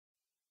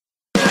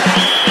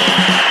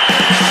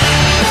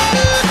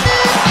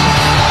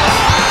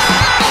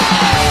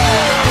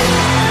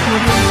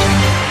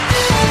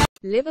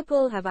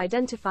Liverpool have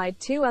identified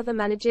 2 other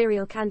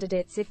managerial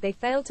candidates if they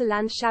fail to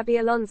land Xabi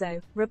Alonso,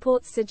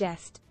 reports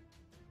suggest.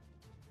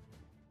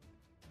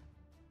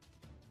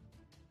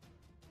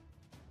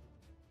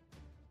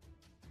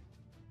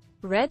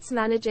 Reds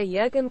manager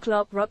Jurgen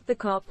Klopp rocked the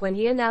cop when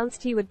he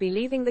announced he would be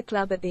leaving the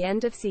club at the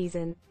end of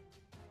season.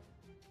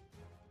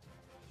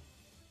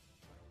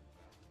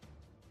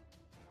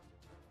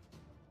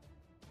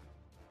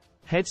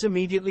 Heads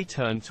immediately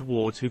turned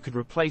towards who could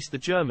replace the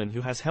German who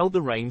has held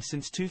the reins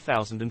since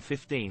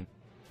 2015.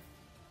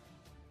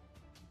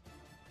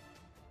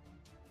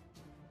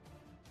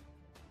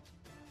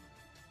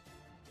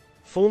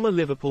 Former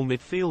Liverpool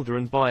midfielder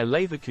and Bayer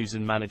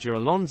Leverkusen manager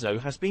Alonso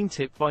has been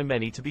tipped by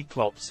many to be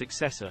Klopp's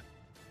successor.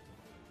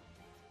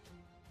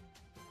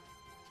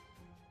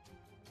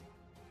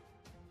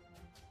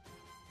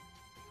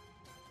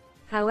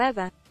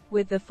 However,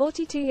 with the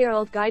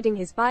 42-year-old guiding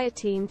his Bayer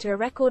team to a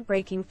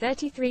record-breaking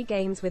 33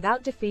 games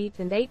without defeat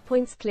and 8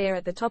 points clear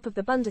at the top of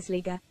the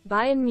Bundesliga,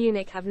 Bayern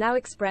Munich have now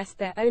expressed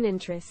their own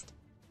interest.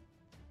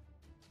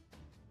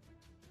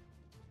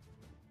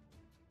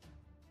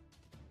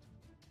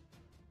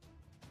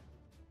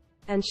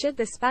 And should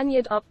the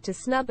Spaniard opt to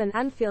snub an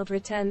Anfield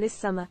return this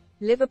summer,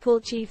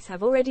 Liverpool chiefs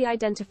have already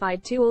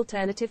identified 2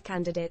 alternative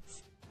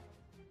candidates.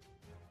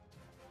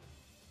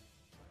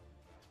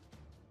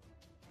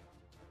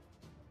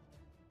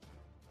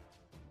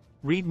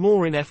 Read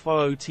more in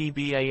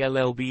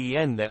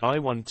FOOTBALLBEN that I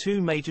won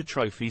 2 major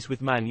trophies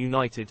with Man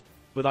United,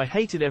 but I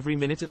hated every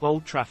minute at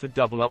Old Trafford.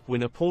 Double-up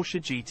win a Porsche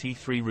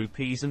GT3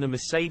 rupees and a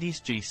Mercedes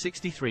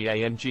G63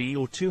 AMG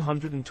or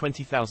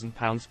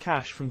 £220,000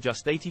 cash from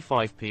just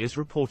 85p. As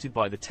reported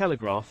by The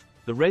Telegraph,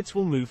 the Reds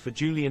will move for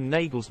Julian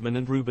Nagelsmann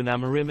and Ruben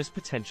Amorim as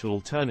potential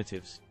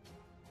alternatives.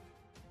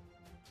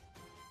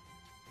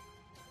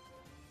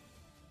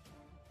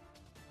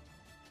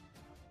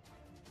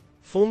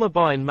 Former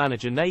Bayern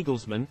manager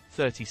Nagelsmann,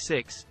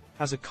 36,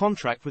 has a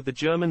contract with the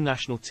German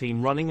national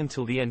team running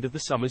until the end of the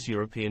summer's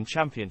European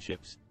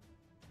Championships.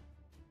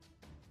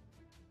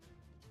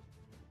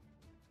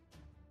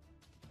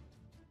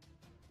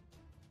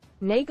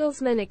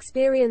 Nagelsmann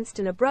experienced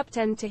an abrupt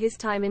end to his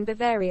time in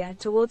Bavaria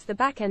towards the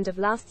back end of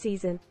last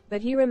season,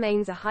 but he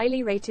remains a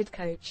highly rated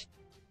coach.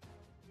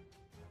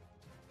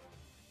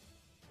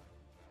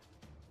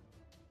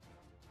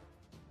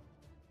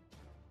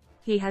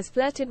 He has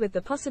flirted with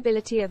the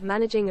possibility of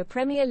managing a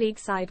Premier League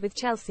side with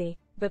Chelsea,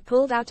 but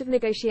pulled out of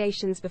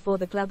negotiations before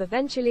the club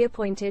eventually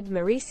appointed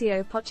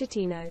Mauricio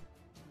Pochettino.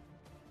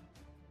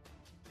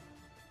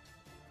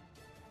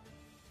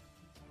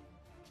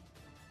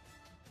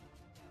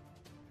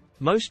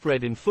 Most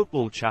read in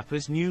Football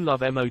Chapper's new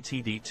Love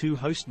MOTD2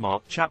 host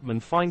Mark Chapman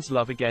finds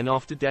love again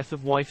after death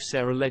of wife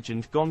Sarah.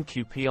 Legend gone.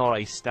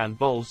 QPR ace Stan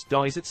Bowles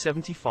dies at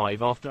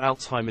 75 after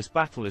Alzheimer's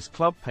battle as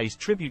club pays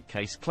tribute.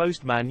 Case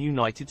closed. Man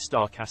United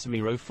star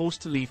Casemiro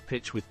forced to leave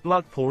pitch with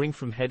blood pouring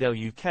from head.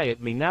 LUK at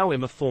me now.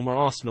 I'm a former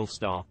Arsenal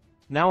star.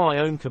 Now I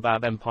own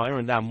Kebab Empire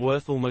and am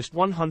worth almost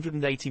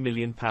 £180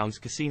 million.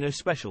 Casino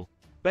special.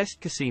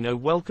 Best Casino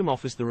welcome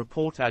offers. The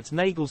report adds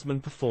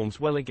Nagelsmann performs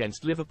well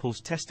against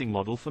Liverpool's testing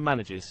model for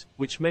managers,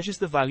 which measures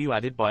the value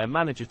added by a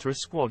manager to a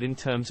squad in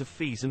terms of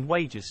fees and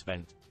wages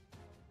spent.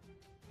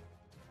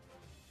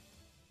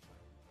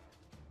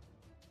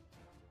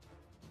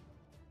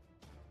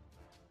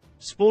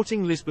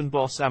 Sporting Lisbon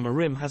boss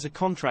Amorim has a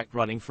contract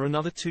running for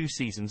another 2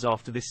 seasons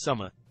after this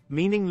summer,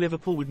 meaning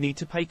Liverpool would need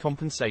to pay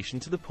compensation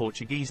to the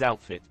Portuguese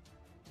outfit.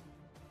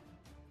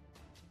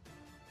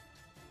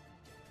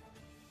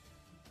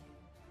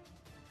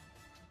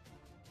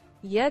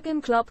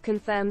 Jurgen Klopp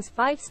confirms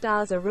 5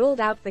 stars are ruled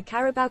out for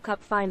Carabao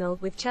Cup final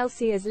with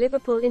Chelsea as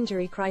Liverpool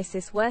injury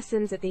crisis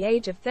worsens at the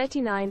age of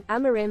 39.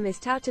 Amorim is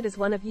touted as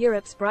one of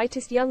Europe's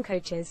brightest young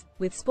coaches,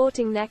 with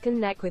Sporting neck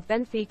and neck with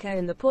Benfica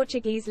in the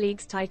Portuguese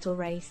league's title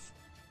race.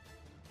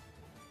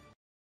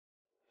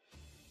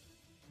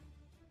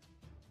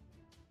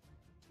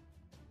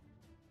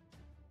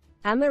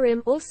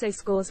 Amorim also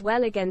scores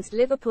well against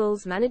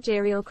Liverpool's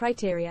managerial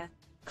criteria.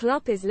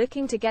 Klopp is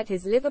looking to get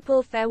his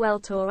Liverpool farewell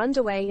tour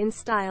underway in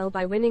style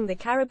by winning the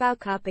Carabao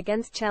Cup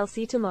against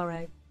Chelsea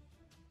tomorrow.